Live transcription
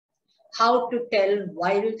how to tell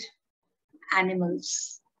wild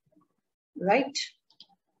animals, right?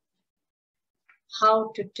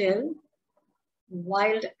 How to tell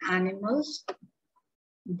wild animals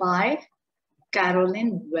by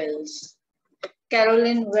Carolyn Wells.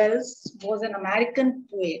 Carolyn Wells was an American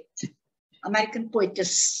poet, American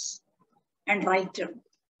poetess and writer.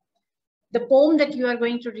 The poem that you are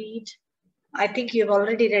going to read, I think you've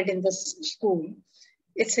already read in this school.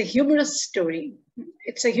 It's a humorous story.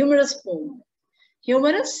 It's a humorous poem.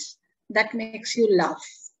 Humorous that makes you laugh.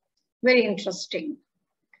 Very interesting.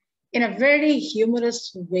 In a very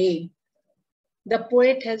humorous way, the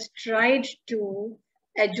poet has tried to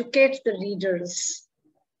educate the readers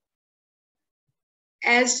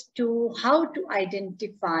as to how to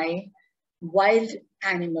identify wild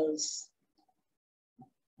animals.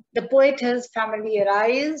 The poet has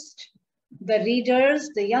familiarized the readers,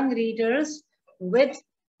 the young readers, with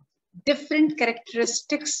different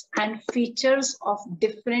characteristics and features of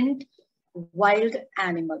different wild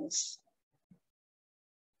animals.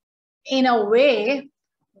 In a way,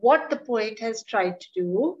 what the poet has tried to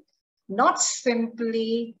do, not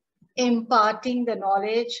simply imparting the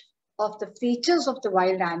knowledge of the features of the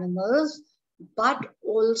wild animals, but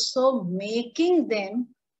also making them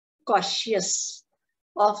cautious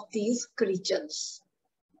of these creatures.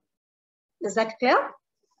 Is that clear?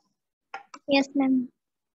 Yes, ma'am.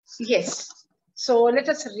 Yes. So let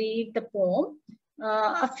us read the poem.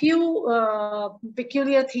 A few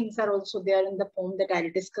peculiar things are also there in the poem that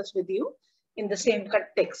I'll discuss with you in the same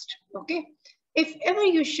context. Okay. If ever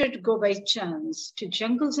you should go by chance to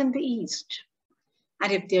jungles in the east,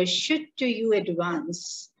 and if there should to you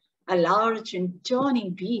advance a large and tawny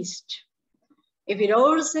beast, if it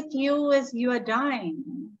roars at you as you are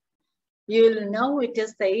dying, you'll know it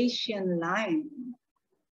is the Asian lion.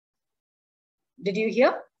 Did you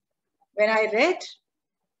hear? When I read,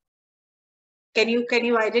 can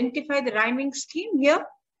you identify the rhyming scheme here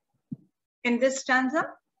in this stanza?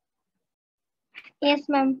 Yes,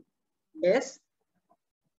 ma'am. Yes.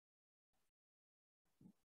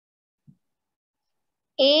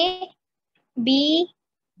 A, B.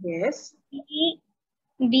 Yes.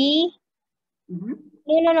 B. Mm-hmm.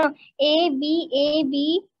 No. A,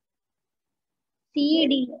 B, C,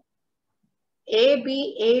 D. A,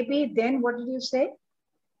 B, then what did you say?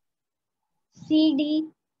 C, D.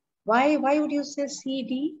 Why would you say C,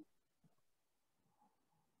 D?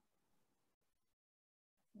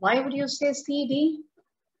 Why would you say C, D?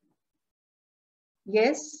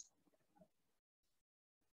 Yes.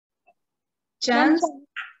 Chance.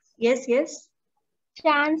 Yes.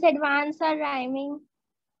 Chance, advance are rhyming.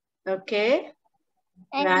 Okay.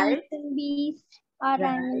 And right. And beast are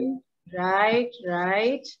rhyming.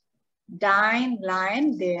 Right. Dine,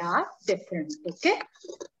 lion, they are different. Okay.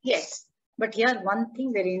 Yes. But here one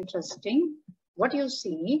thing very interesting. What you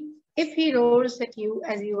see, if he roars at you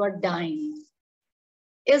as you are dying.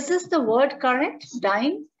 Is this the word correct?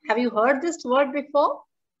 Dying? Have you heard this word before?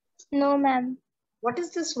 No, ma'am. What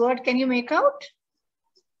is this word? Can you make out?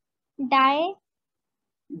 Die.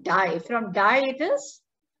 Die. From die it is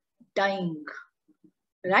dying.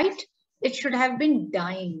 Right? It should have been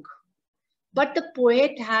dying. But the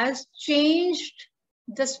poet has changed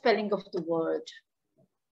the spelling of the word.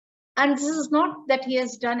 And this is not that he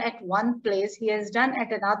has done at one place. He has done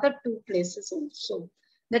at another two places also.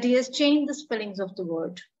 That he has changed the spellings of the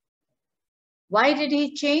word. Why did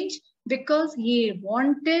he change? Because he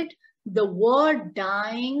wanted the word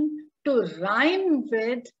dying to rhyme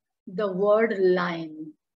with the word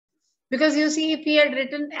lion. Because you see, if he had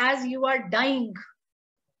written as you are dying,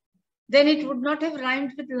 then it would not have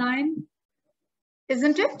rhymed with lion,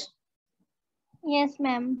 isn't it? Yes,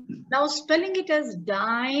 ma'am. Now spelling it as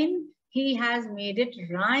dine, he has made it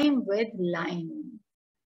rhyme with lion.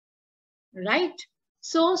 Right?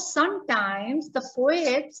 So sometimes the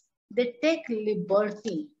poets, they take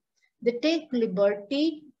liberty. They take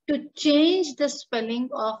liberty to change the spelling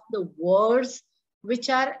of the words which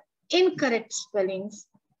are incorrect spellings.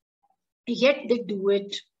 Yet they do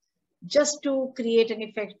it just to create an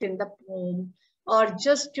effect in the poem or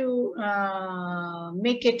just to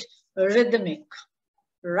make it rhythmic,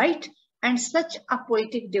 right? And such a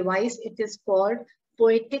poetic device, it is called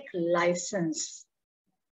poetic license.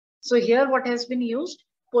 So here what has been used?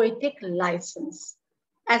 Poetic license.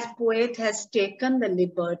 As poet has taken the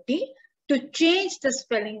liberty to change the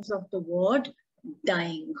spellings of the word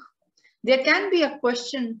dying. There can be a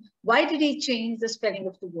question, why did he change the spelling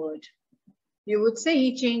of the word? You would say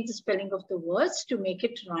he changed the spelling of the words to make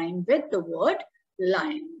it rhyme with the word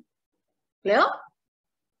lion. Clear?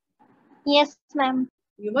 Yes, ma'am.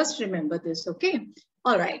 You must remember this, okay?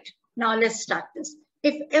 All right. Now let's start this.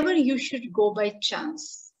 If ever you should go by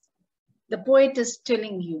chance, the poet is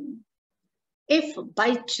telling you, if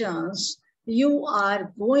by chance you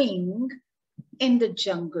are going in the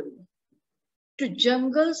jungle, to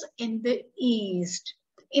jungles in the east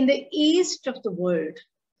of the world,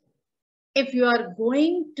 if you are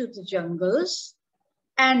going to the jungles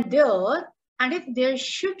and if there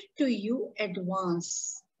should to you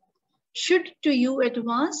advance,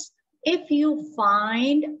 if you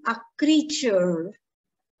find a creature,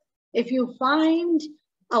 if you find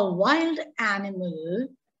a wild animal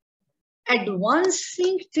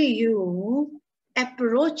advancing to you,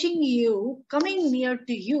 approaching you, coming near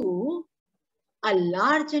to you, a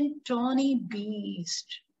large and tawny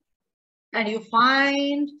beast, and you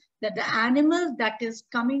find that the animal that is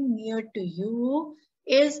coming near to you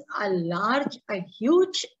is a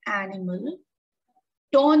huge animal,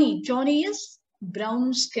 tawny is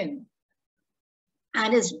brown skin,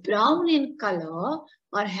 and is brown in color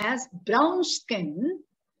or has brown skin,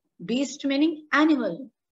 beast meaning animal.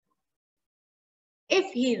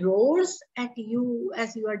 If he roars at you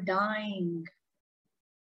as you are dying,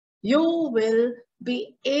 you will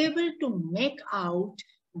be able to make out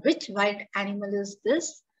which wild animal is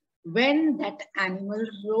this when that animal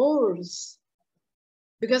roars.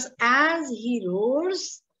 Because as he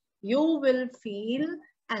roars, you will feel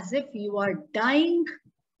as if you are dying.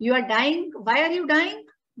 You are dying. Why are you dying?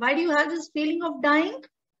 Why do you have this feeling of dying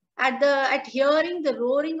at hearing the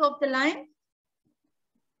roaring of the lion?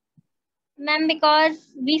 Ma'am, because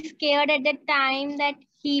we scared at the time that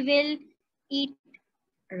he will eat.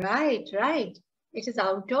 Right. It is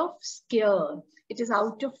out of scare. It is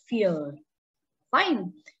out of fear.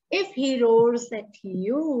 Fine. If he roars at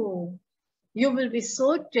you, you will be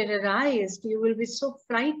so terrorized. You will be so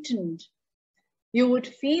frightened. You would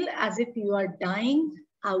feel as if you are dying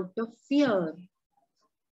out of fear.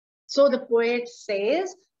 So the poet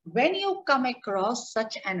says, when you come across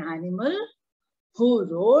such an animal who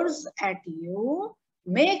roars at you,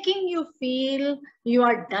 making you feel you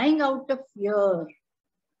are dying out of fear,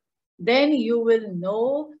 then you will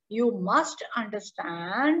know, you must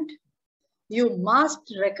understand, you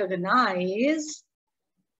must recognize,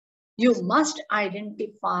 you must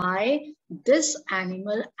identify this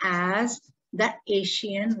animal as the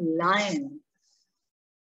Asian lion.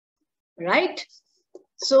 Right?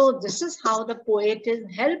 So this is how the poet is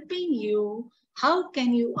helping you. How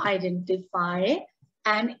can you identify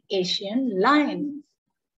an Asian lion?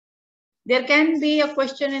 There can be a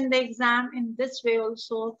question in the exam in this way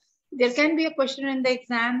also. There can be a question in the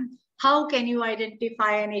exam, how can you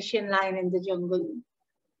identify an Asian lion in the jungle?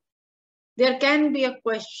 There can be a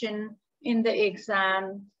question in the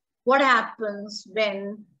exam, what happens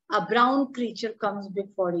when a brown creature comes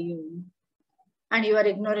before you and you are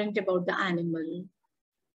ignorant about the animal?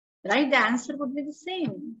 Right? The answer would be the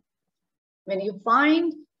same. When you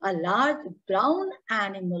find a large brown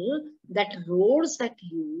animal that roars at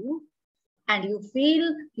you and you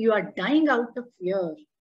feel you are dying out of fear,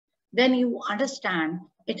 then you understand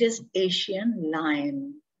it is Asian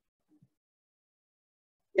lion.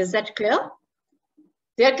 Is that clear?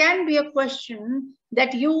 There can be a question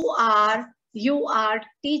that you are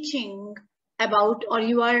teaching about, or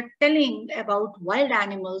you are telling about wild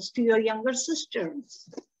animals to your younger sisters.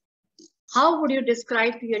 How would you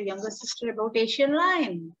describe to your younger sister about Asian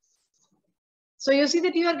lion? So you see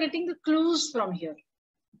that you are getting the clues from here,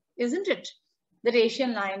 isn't it? That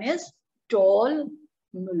Asian lion is tall,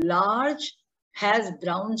 large, has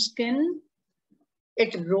brown skin.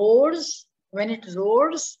 It roars. When it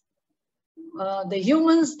roars, the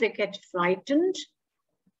humans, they get frightened.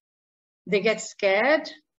 They get scared,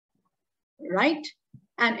 right?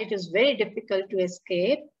 And it is very difficult to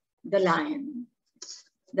escape the lion.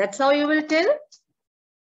 That's how you will tell?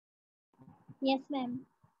 Yes, ma'am.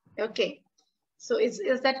 Okay. So is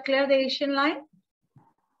that clear, the Asian lion?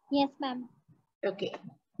 Yes, ma'am. Okay.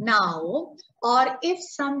 Now, or if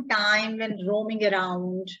sometime when roaming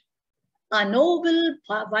around, a noble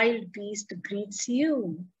wild beast greets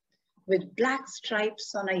you with black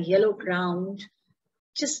stripes on a yellow ground,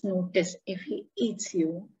 just notice if he eats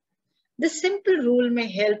you. This simple rule may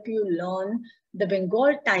help you learn the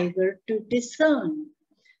Bengal tiger to discern.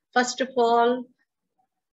 First of all,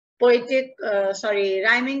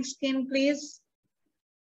 rhyming scheme, please.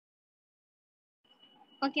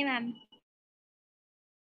 Okay, ma'am.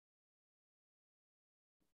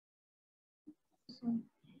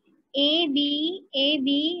 A, B, A,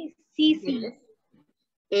 B, C, C. Yes.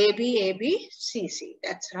 A, B, A, B, C, C.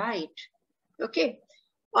 That's right. Okay.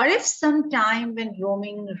 Or if sometime when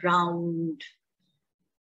roaming round.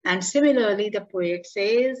 And similarly, the poet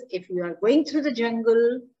says, if you are going through the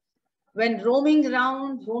jungle When roaming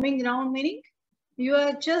around meaning you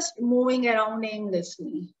are just moving around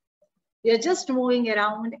aimlessly. You're just moving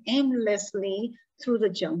around aimlessly through the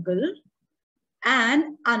jungle.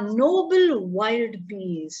 And a noble wild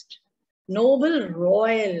beast, noble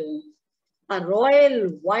royal, a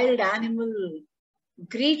royal wild animal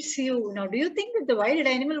greets you. Now, do you think that the wild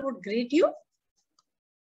animal would greet you?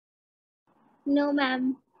 No,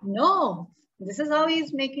 ma'am. No. This is how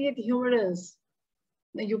he's making it humorous.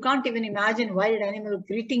 You can't even imagine wild animal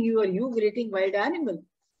greeting you or you greeting wild animal,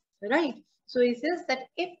 right? So he says that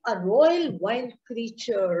if a royal wild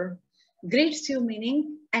creature greets you,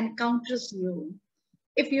 meaning encounters you,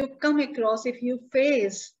 if you come across, if you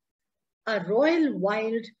face a royal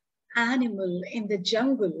wild animal in the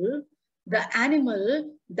jungle, the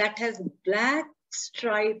animal that has black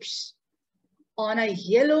stripes on a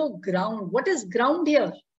yellow ground. What is ground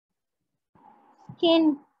here?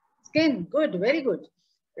 Skin. Skin. Good, very good.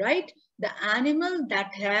 Right? The animal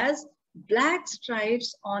that has black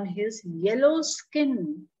stripes on his yellow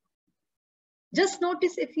skin. Just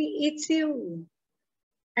notice if he eats you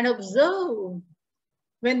and observe.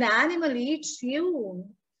 When the animal eats you,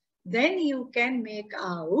 then you can make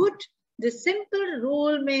out the simple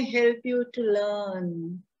rule may help you to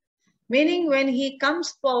learn. Meaning when he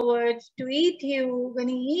comes forward to eat you, when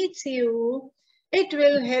he eats you, it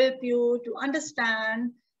will help you to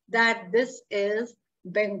understand that this is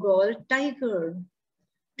Bengal tiger.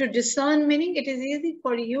 To discern meaning, it is easy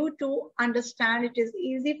for you to understand, it is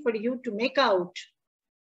easy for you to make out,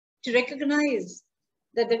 to recognize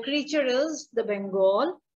that the creature is the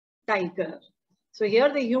Bengal tiger. So here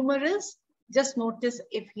the humor is, just notice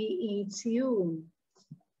if he eats you.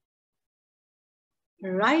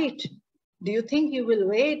 Right. Do you think you will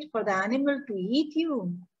wait for the animal to eat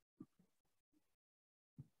you?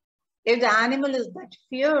 If the animal is that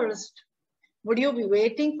fierce, would you be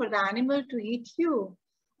waiting for the animal to eat you?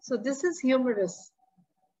 So this is humorous.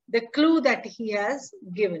 The clue that he has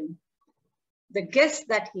given, the guess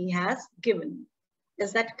that he has given.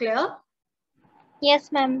 Is that clear?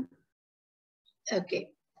 Yes, ma'am. Okay.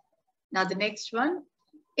 Now the next one.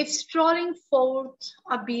 If strolling forth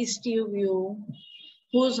a beast you view,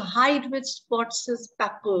 whose hide with spots is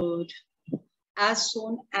peppered, as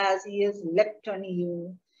soon as he has leapt on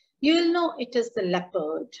you, you will know it is the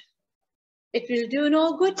leopard. It will do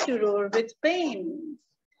no good to roar with pain.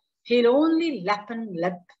 He'll only lap and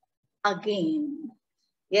lap again.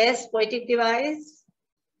 Yes, poetic device.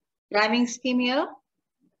 Rhyming scheme here.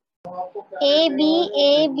 A,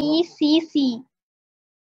 B, C, C.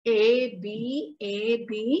 A,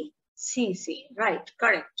 B, C, C. Right,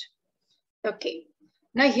 correct. Okay.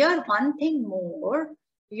 Now here one thing more.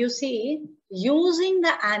 You see, using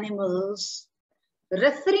the animals,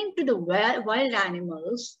 referring to the wild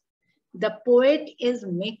animals, the poet is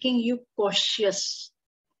making you cautious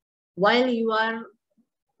while you are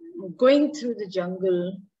going through the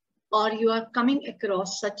jungle or you are coming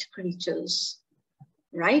across such creatures,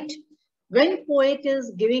 right? When poet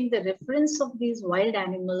is giving the reference of these wild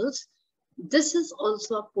animals, this is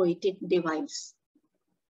also a poetic device.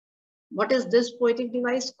 What is this poetic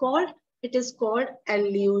device called? It is called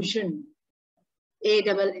allusion.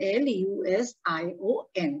 A-L-L-U-S-I-O-N.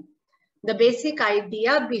 The basic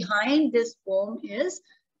idea behind this poem is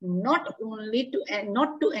not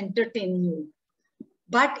to entertain you,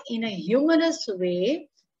 but in a humorous way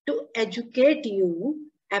to educate you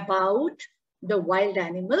about the wild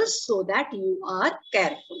animals so that you are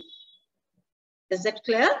careful. Is that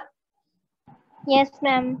clear? Yes,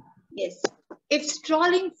 ma'am. Yes. If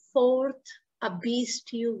strolling forth a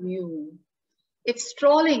beast you view. If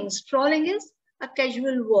strolling is a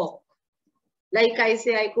casual walk. Like I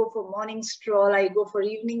say, I go for morning stroll, I go for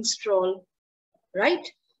evening stroll, right?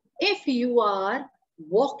 If you are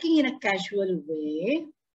walking in a casual way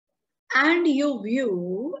and you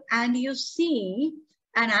view and you see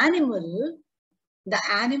an animal, the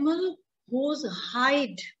animal whose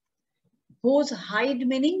hide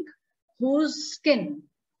meaning whose skin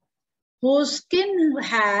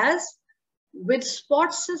has with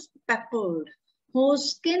spots is peppered,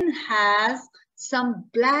 whose skin has some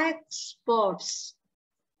black spots,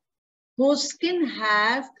 whose skin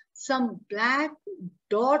has some black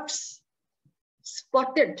dots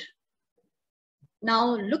spotted.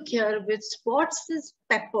 Now look here, with spots is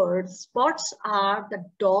peppered. Spots are the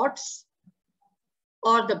dots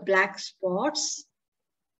or the black spots,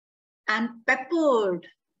 and peppered.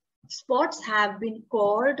 Spots have been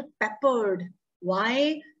called peppered.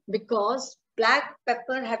 Why? Because black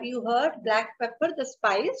pepper, have you heard black pepper, the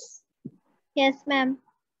spice? Yes, ma'am.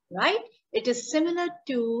 Right? It is similar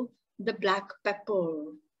to the black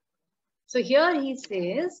pepper. So here he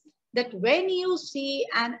says, that when you see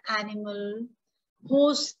an animal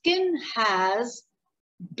whose skin has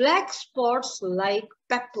black spots like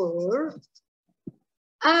pepper,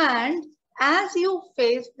 and as you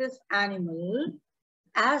face this animal,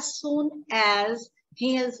 as soon as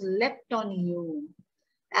he has leapt on you,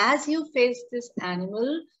 as you face this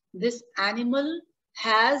animal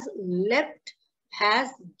has leapt, has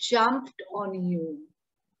jumped on you,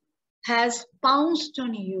 has pounced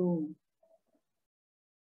on you.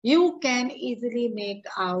 You can easily make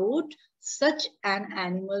out such an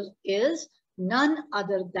animal is none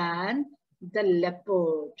other than the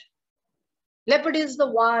leopard. Leopard is the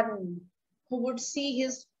one who would see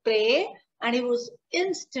his prey and he would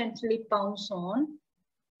instantly pounce on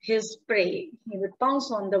his prey. He would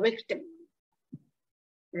pounce on the victim,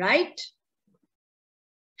 right?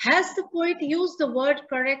 Has the poet used the word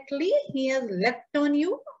correctly? He has leapt on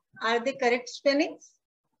you. Are they correct spellings?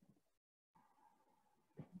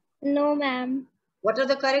 No, ma'am. What are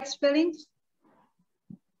the correct spellings?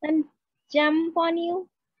 And jump on you.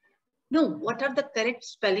 No, what are the correct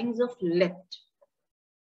spellings of leapt?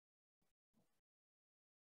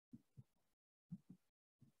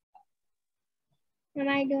 And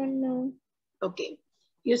I don't know. Okay,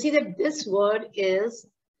 you see that this word is,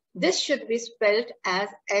 this should be spelled as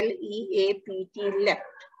L-E-A-P-T, leapt,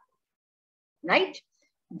 right?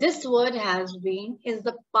 This word is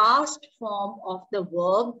the past form of the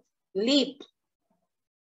verb leap,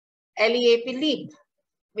 L-E-A-P, leap,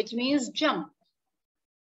 which means jump.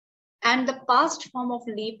 And the past form of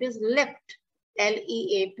leap is leapt,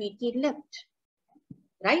 L-E-A-P-T, leapt,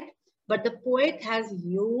 right? But the poet has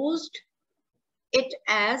used it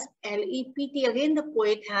as L-E-P-T. Again, the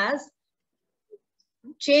poet has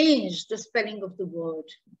changed the spelling of the word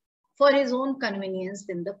for his own convenience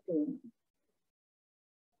in the poem.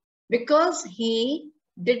 Because he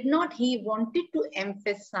wanted to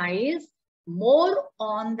emphasize more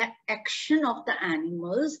on the action of the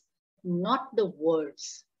animals, not the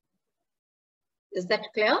words. Is that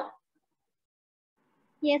clear?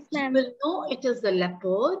 Yes, You ma'am. will know it is the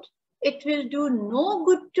leopard. It will do no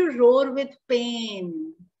good to roar with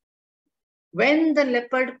pain. When the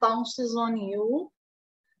leopard pounces on you,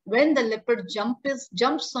 when the leopard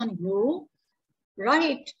jumps on you,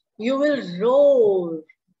 right, you will roar.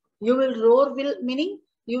 You will roar, meaning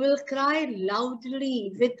you will cry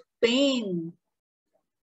loudly with pain.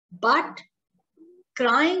 But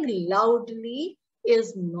crying loudly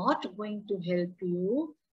is not going to help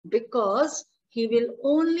you, because he will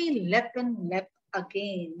only leap and leap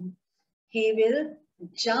again. He will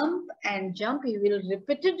jump and jump. He will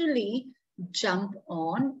repeatedly jump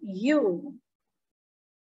on you.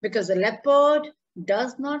 Because the leopard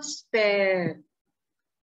does not spare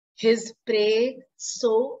his prey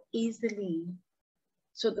so easily.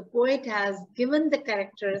 So the poet has given the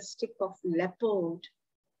characteristic of leopard.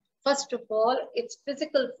 First of all, its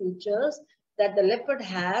physical features, that the leopard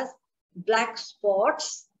has black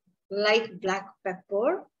spots like black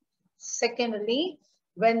pepper. Secondly,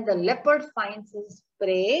 when the leopard finds his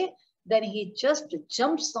prey, then he just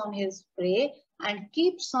jumps on his prey and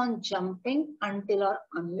keeps on jumping until or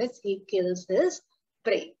unless he kills his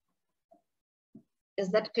prey. Is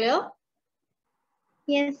that clear?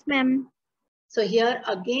 Yes, ma'am. So here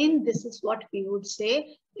again, this is what we would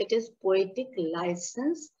say, it is poetic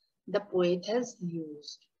license the poet has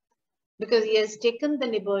used, because he has taken the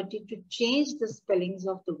liberty to change the spellings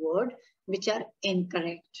of the word which are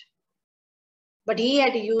incorrect. But he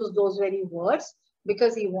had used those very words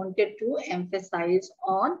because he wanted to emphasize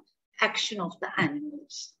on action of the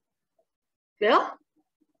animals. Clear?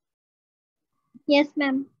 Yes,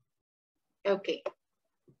 ma'am. Okay.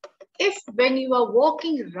 If when you are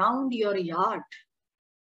walking around your yard,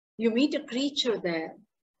 you meet a creature there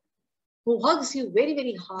who hugs you very,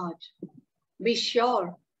 very hard, be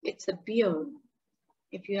sure it's a bear.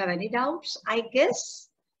 If you have any doubts, I guess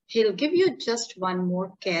he'll give you just one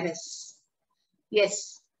more caress.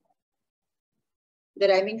 Yes. The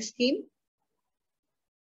rhyming scheme?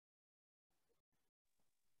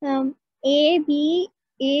 A, B,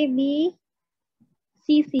 C,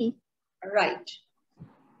 C. Right.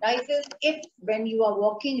 Now it says, if when you are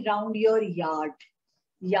walking around your yard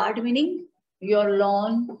meaning your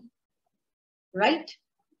lawn, right?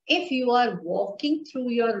 If you are walking through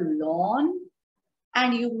your lawn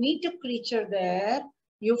and you meet a creature there,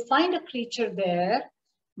 you find a creature there,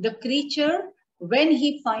 the creature, when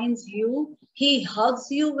he finds you, he hugs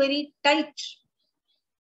you very tight.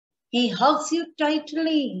 He hugs you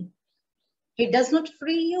tightly. He does not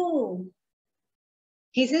free you.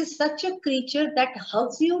 He says such a creature that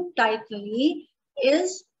hugs you tightly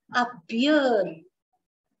is a bear.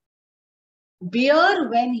 Bear,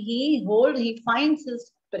 when he finds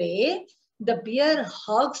his prey, the bear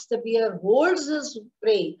holds his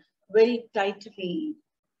prey very tightly.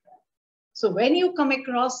 So when you come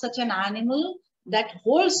across such an animal that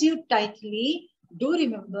holds you tightly, do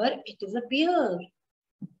remember it is a bear.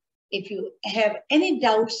 If you have any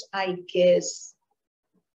doubts, I guess.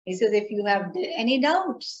 He says, if you have any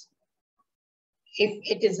doubts, if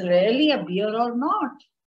it is really a bear or not,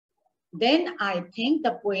 then I think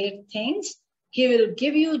the poet thinks he will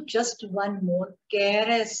give you just one more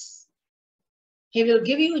caress. He will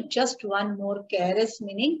give you just one more caress,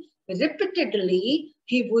 meaning repeatedly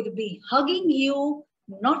he would be hugging you,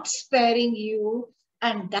 not sparing you,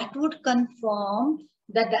 and that would confirm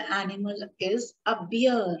that the animal is a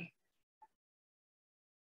bear.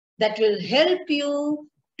 That will help you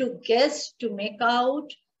to guess, to make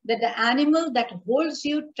out that the animal that holds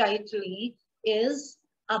you tightly is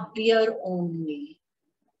a bear only.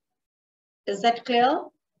 Is that clear?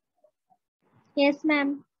 Yes,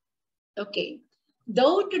 ma'am. Okay.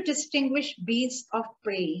 Though to distinguish beasts of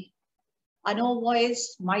prey, no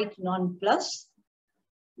voice might nonplus.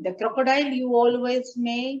 The crocodile you always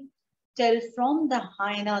may tell from the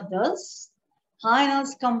hyena thus.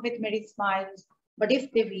 Hyenas come with merry smiles, but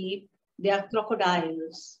if they weep, they are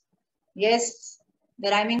crocodiles. Yes, the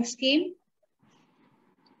rhyming scheme?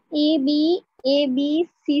 ABCC.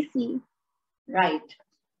 Right.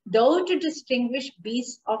 Though to distinguish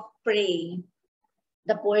beasts of prey,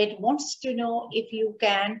 the poet wants to know if you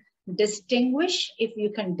can distinguish, if you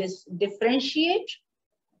can differentiate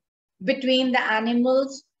between the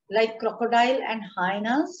animals like crocodile and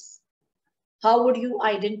hyenas. How would you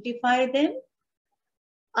identify them?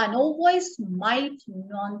 A no voice might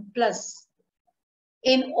nonplus.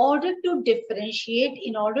 In order to differentiate,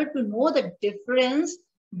 in order to know the difference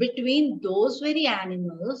between those very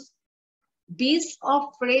animals, beasts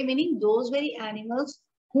of prey, meaning those very animals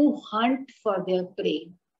who hunt for their prey,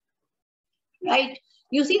 right?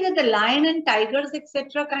 You see that the lion and tigers,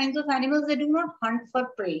 etc., kinds of animals, they do not hunt for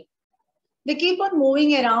prey. They keep on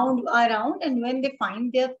moving around, and when they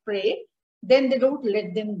find their prey, then they don't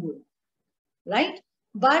let them go, right?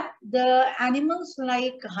 But the animals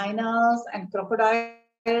like hyenas and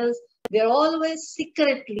crocodiles, they're always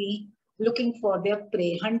secretly looking for their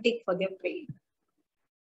prey, hunting for their prey.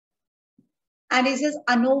 And he says,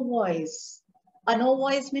 a no voice. A no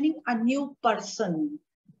voice meaning a new person.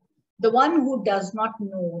 The one who does not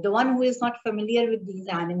know, the one who is not familiar with these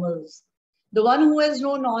animals, the one who has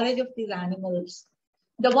no knowledge of these animals,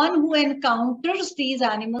 the one who encounters these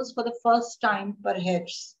animals for the first time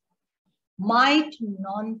perhaps, might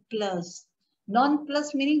nonplus.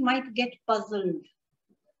 Nonplus meaning might get puzzled,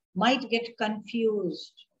 might get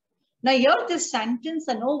confused. Now here this sentence,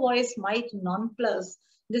 a no voice might nonplus,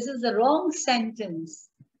 this is the wrong sentence.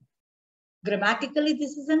 Grammatically,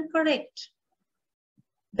 this is incorrect.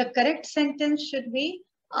 The correct sentence should be,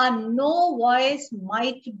 a no voice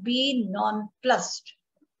might be nonplussed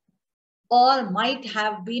or might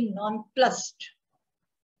have been nonplussed.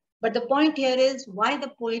 But the point here is why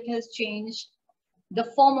the poet has changed the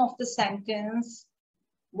form of the sentence,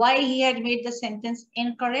 why he had made the sentence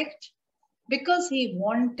incorrect, because he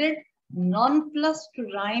wanted nonplus to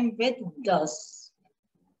rhyme with thus.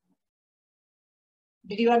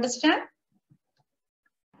 Did you understand?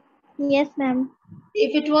 Yes, ma'am.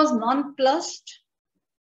 If it was nonplussed,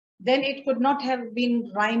 then it could not have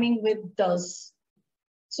been rhyming with thus.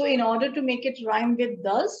 So in order to make it rhyme with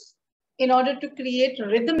thus, in order to create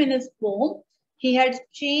rhythm in his poem, he had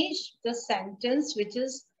changed the sentence which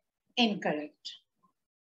is incorrect.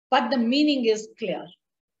 But the meaning is clear,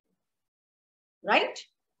 right?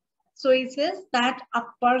 So he says that a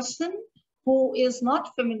person who is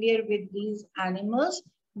not familiar with these animals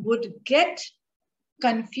would get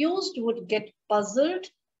confused, would get puzzled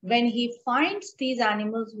when he finds these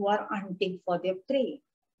animals who are hunting for their prey.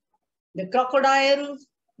 The crocodiles,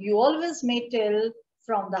 you always may tell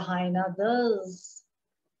from the hyena thus.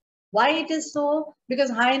 Why it is so? Because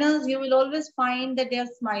hyenas, you will always find that they are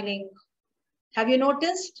smiling. Have you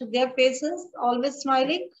noticed their faces always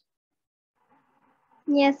smiling?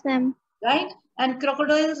 Yes, ma'am. Right? And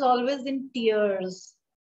crocodiles always in tears.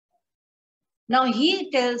 Now he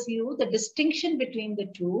tells you the distinction between the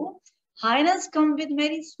two. Hyenas come with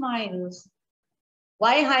merry smiles.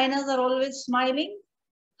 Why hyenas are always smiling?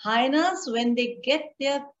 Hyenas, when they get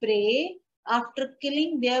their prey, after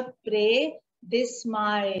killing their prey, they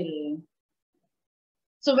smile.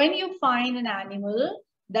 So when you find an animal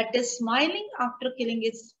that is smiling after killing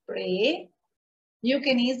its prey, you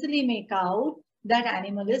can easily make out that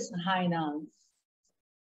animal is hyenas,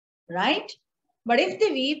 right? But if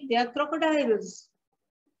they weep, they are crocodiles.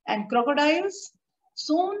 And crocodiles,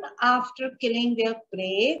 soon after killing their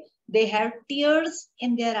prey, they have tears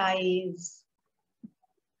in their eyes.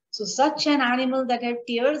 So such an animal that have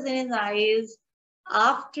tears in his eyes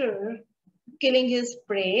after killing his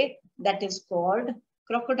prey, that is called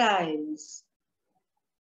crocodiles.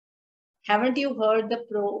 Haven't you heard the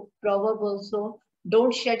proverb also?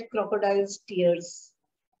 Don't shed crocodile's tears.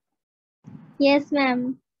 Yes,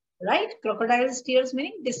 ma'am. Right? Crocodile's tears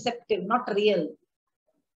meaning deceptive, not real.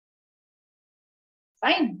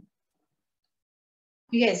 Fine.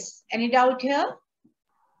 Yes. Any doubt here?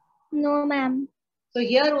 No, ma'am. So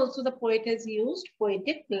here also the poet has used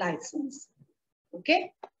poetic license.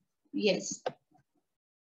 Okay? Yes.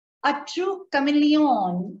 A true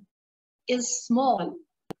chameleon is small,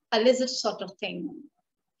 a lizard sort of thing.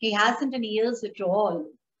 He hasn't any ears at all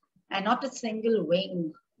and not a single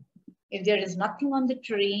wing. If there is nothing on the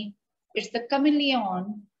tree, it's the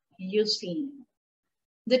chameleon you see.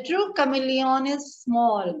 The true chameleon is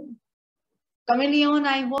small. Chameleon,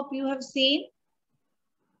 I hope you have seen.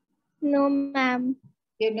 No, ma'am.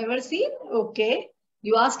 You've never seen? Okay.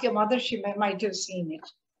 You ask your mother, she might have seen it.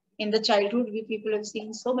 In the childhood, we people have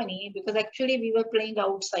seen so many because actually we were playing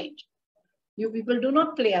outside. You people do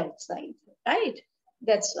not play outside, right?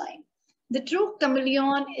 That's why. The true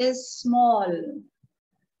chameleon is small.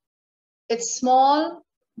 It's small,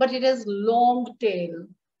 but it has long tail.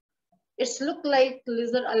 It's look like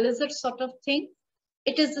lizard, a lizard sort of thing.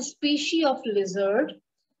 It is a species of lizard.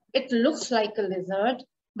 It looks like a lizard,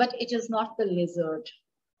 but it is not the lizard.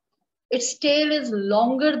 Its tail is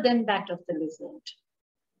longer than that of the lizard.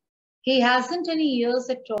 He hasn't any ears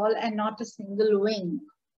at all and not a single wing.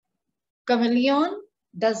 Chameleon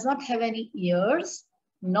does not have any ears,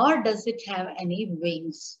 nor does it have any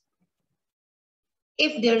wings.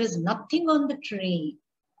 If there is nothing on the tree,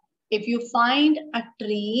 if you find a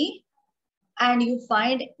tree and you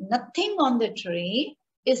find nothing on the tree,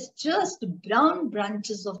 it's just brown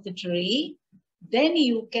branches of the tree, then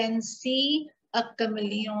you can see a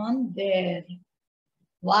chameleon there.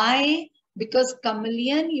 Why? Because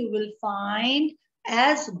chameleon you will find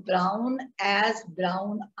as brown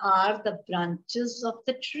are the branches of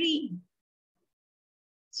the tree.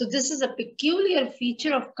 So this is a peculiar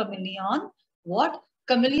feature of chameleon. What?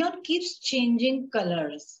 Chameleon keeps changing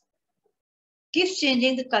colors. Keeps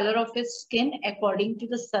changing the color of its skin according to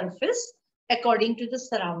the surface, according to the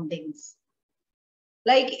surroundings.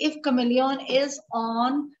 Like if chameleon is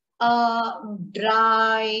on a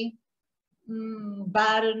dry,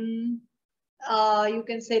 barren, you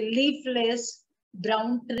can say leafless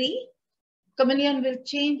brown tree, chameleon will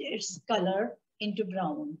change its color into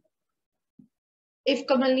brown. If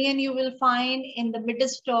chameleon you will find in the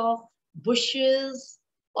midst of bushes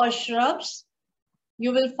or shrubs,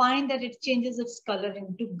 you will find that it changes its color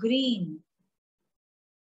into green.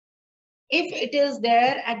 If it is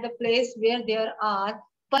there at the place where there are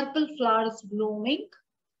purple flowers blooming,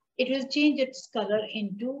 it will change its color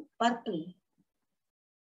into purple.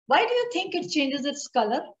 Why do you think it changes its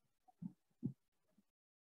color?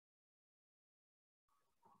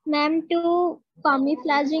 Ma'am, to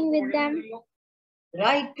camouflaging with them.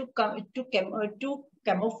 Right, to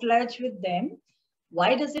camouflage with them.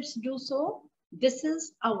 Why does it do so? This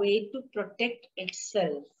is a way to protect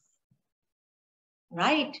itself.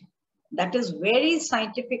 Right? That is very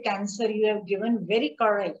scientific answer you have given, very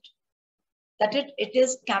correct. That it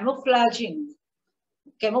is camouflaging.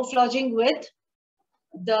 Camouflaging with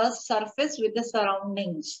the surface, with the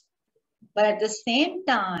surroundings. But at the same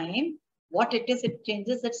time, what it is, it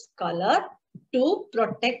changes its color to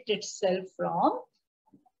protect itself from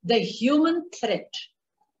the human threat,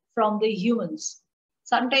 from the humans.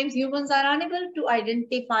 Sometimes humans are unable to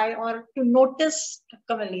identify or to notice a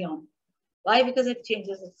chameleon. Why? Because it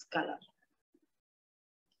changes its color.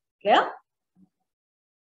 Clear?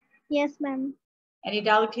 Yes, ma'am. Any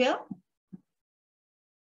doubt here?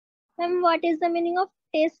 Ma'am, what is the meaning of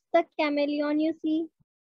taste the chameleon you see?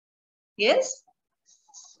 Yes?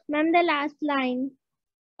 Ma'am, the last line.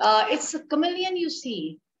 It's a chameleon you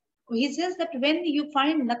see. He says that when you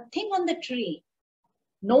find nothing on the tree,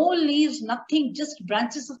 no leaves, nothing, just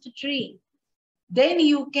branches of the tree, then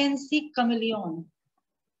you can see chameleon.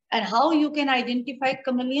 And how you can identify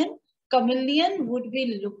chameleon? Chameleon would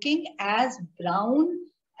be looking as brown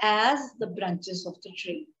as the branches of the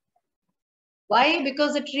tree. Why?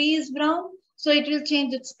 Because the tree is brown, so it will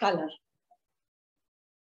change its color.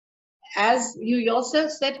 As you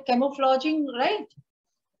yourself said, camouflaging, right?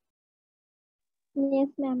 Yes,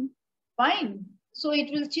 ma'am. Fine. So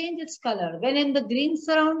it will change its color. When in the green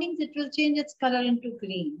surroundings, it will change its color into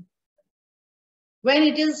green. When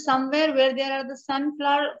it is somewhere where there are the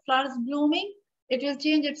sunflowers blooming, it will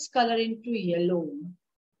change its color into yellow.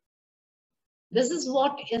 This is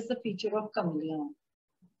what is the feature of chameleon.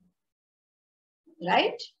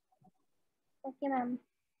 Right? Okay, ma'am.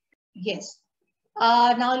 Yes.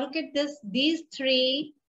 Now look at this. These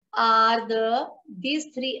three are the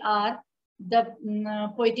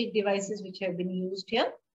poetic devices which have been used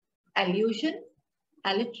here: allusion,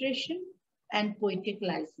 alliteration, and poetic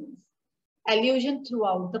license. Allusion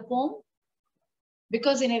throughout the poem,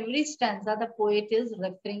 because in every stanza the poet is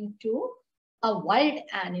referring to a wild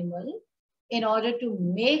animal in order to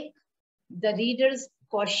make the readers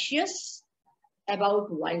cautious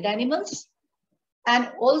about wild animals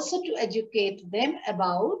and also to educate them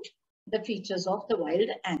about the features of the wild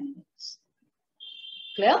animals.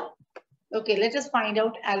 Clear? Okay, let us find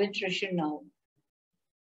out alliteration now.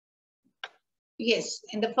 Yes,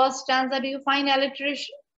 in the first stanza, do you find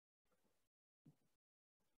alliteration?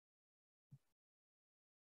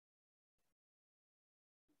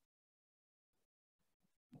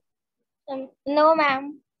 No,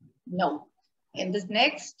 ma'am. No. In this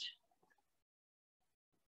next?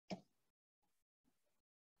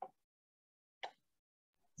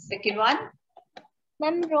 Second one?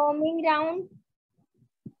 Ma'am, roaming round.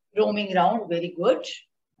 Roaming round, very good.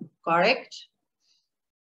 Correct.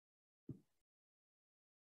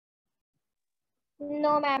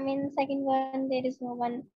 No, ma'am. In second one, there is no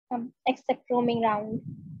one except roaming round.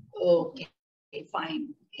 Okay,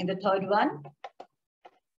 fine. In the third one?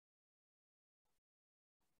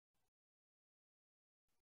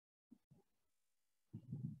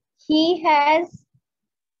 He has.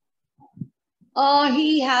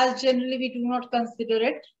 He has, generally we do not consider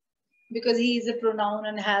it because he is a pronoun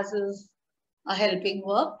and has a helping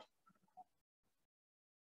verb.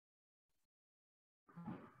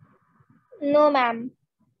 No, ma'am.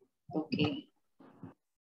 Okay.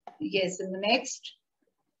 Yes, in the next?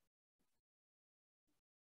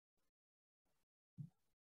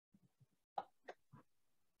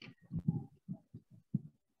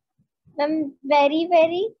 Ma'am, very,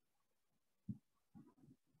 very.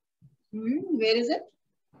 Where is it?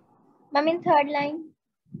 Ma'am, in third line.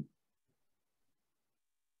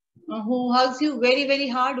 Who hugs you very, very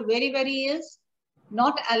hard? Very, very is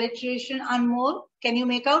not alliteration and more. Can you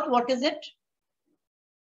make out what is it?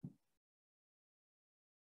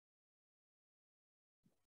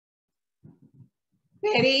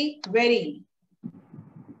 Very, very.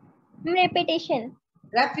 Repetition.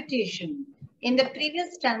 Repetition. In the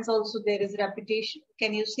previous tense also there is repetition.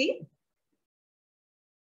 Can you see?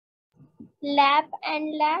 Lap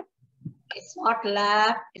and lap. It's not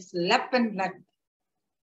lap, it's lap and lap.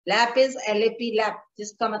 Lap is LAP lap,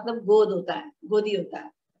 जिसका मतलब गोद होता है, गोदी होता है.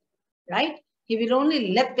 Right? He will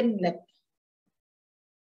only lap and lap.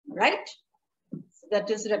 Right? So that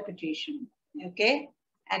is repetition. Okay?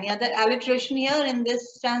 Any other alliteration here in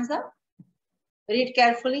this stanza? Read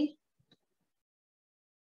carefully.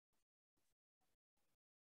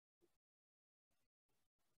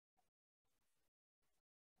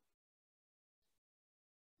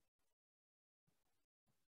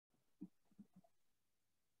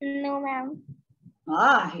 No, ma'am.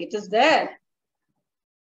 It is there.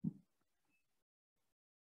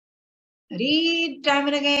 Read time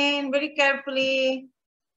and again, very carefully.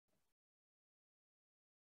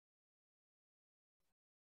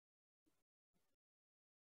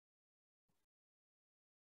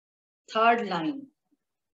 Third line.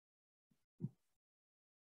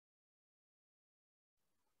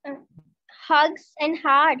 Hugs and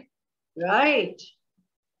hard. Right.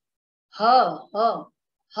 Her,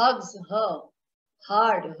 hugs her,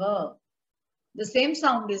 hard her. The same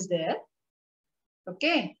sound is there.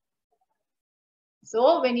 Okay.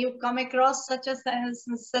 So when you come across such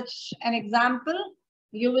an example,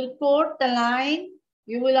 you will quote the line,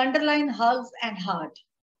 you will underline hugs and hard,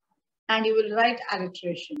 and you will write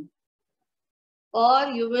alliteration. Or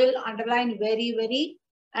you will underline very, very,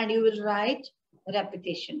 and you will write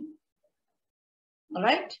repetition. All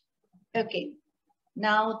right? Okay.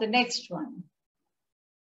 Now the next one.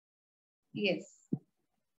 Yes.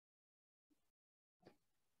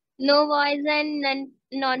 No voice and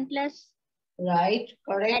non-plus. Right,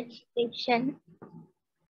 correct. Addiction.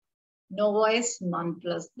 No voice,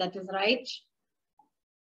 non-plus. That is right.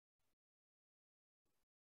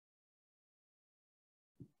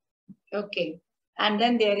 Okay. And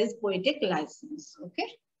then there is poetic license. Okay.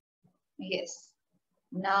 Yes.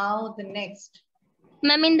 Now the next.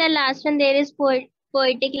 Ma'am, in the last one, there is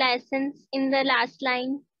poetic license in the last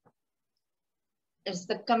line. It's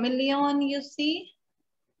the chameleon, you see.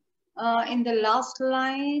 In the last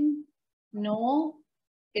line, no,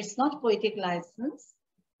 it's not poetic license.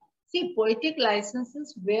 See, poetic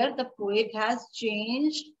licenses where the poet has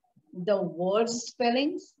changed the words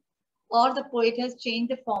spellings or the poet has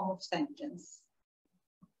changed the form of sentence.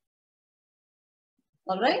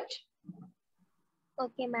 All right?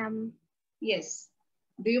 Okay, ma'am. Yes.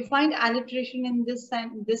 Do you find alliteration in this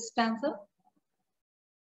stanza?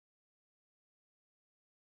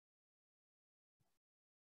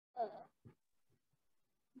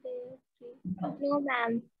 No. No,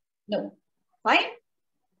 ma'am. No. Fine?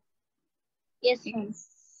 Yes, ma'am.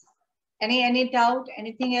 Any doubt?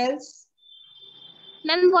 Anything else?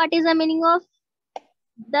 Ma'am, what is the meaning of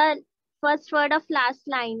the first word of last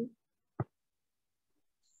line?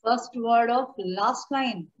 First word of last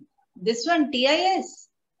line. This one, TIS.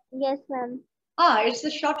 Yes, ma'am. It's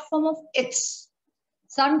the short form of it's.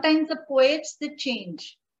 Sometimes the poets, they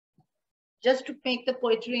change. Just to make the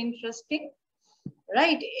poetry interesting.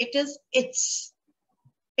 Right? It is it's.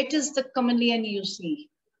 It is the commonly and you see.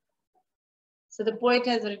 So the poet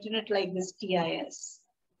has written it like this, TIS.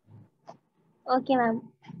 Okay, ma'am.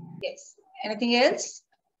 Yes. Anything else?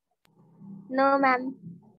 No, ma'am.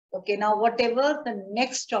 Okay, now whatever the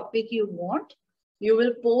next topic you want, you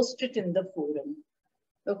will post it in the forum.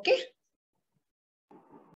 Okay?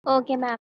 Okay, ma'am.